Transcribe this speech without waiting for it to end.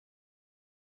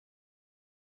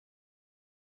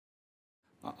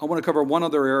I want to cover one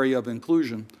other area of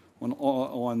inclusion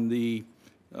on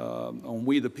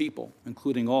we the people,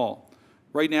 including all.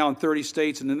 Right now in 30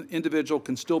 states, an individual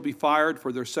can still be fired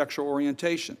for their sexual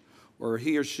orientation, or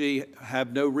he or she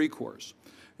have no recourse.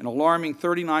 An alarming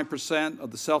 39%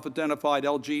 of the self-identified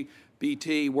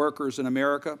LGBT workers in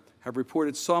America have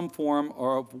reported some form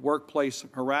of workplace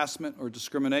harassment or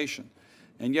discrimination,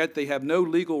 and yet they have no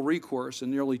legal recourse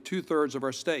in nearly 2/3 of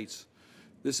our states.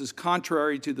 This is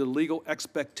contrary to the legal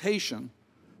expectation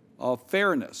of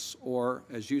fairness, or,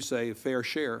 as you say, a fair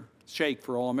shake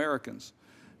for all Americans.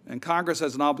 And Congress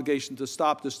has an obligation to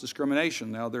stop this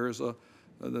discrimination. Now, the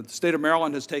state of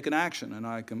Maryland has taken action, and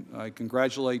I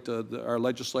congratulate our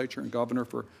legislature and governor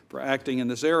for acting in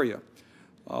this area.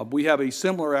 We have a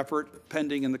similar effort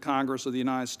pending in the Congress of the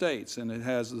United States, and it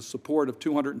has the support of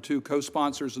 202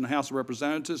 co-sponsors in the House of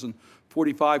Representatives and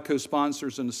 45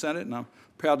 co-sponsors in the Senate, and I'm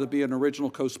proud to be an original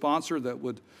co-sponsor that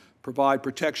would provide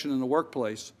protection in the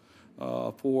workplace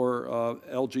for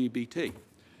LGBT.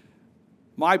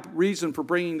 My reason for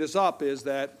bringing this up is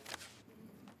that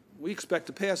we expect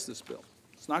to pass this bill.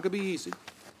 It's not going to be easy,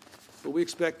 but we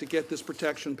expect to get this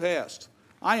protection passed.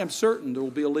 I am certain there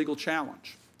will be a legal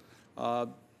challenge.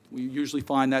 We usually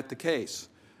find that the case.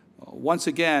 Once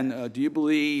again, do you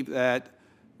believe that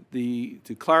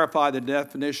to clarify the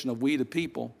definition of we the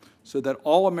people so that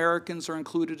all Americans are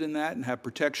included in that and have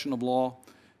protection of law?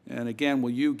 And again,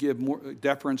 will you give more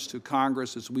deference to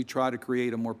Congress as we try to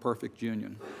create a more perfect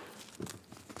union?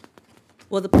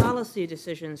 Well, the policy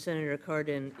decision, Senator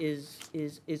Cardin,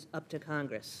 is up to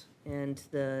Congress, and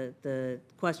the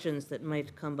questions that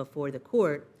might come before the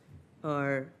court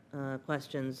are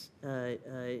questions,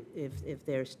 if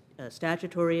they're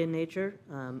statutory in nature,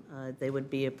 they would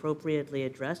be appropriately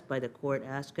addressed by the court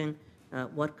asking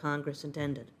what Congress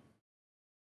intended.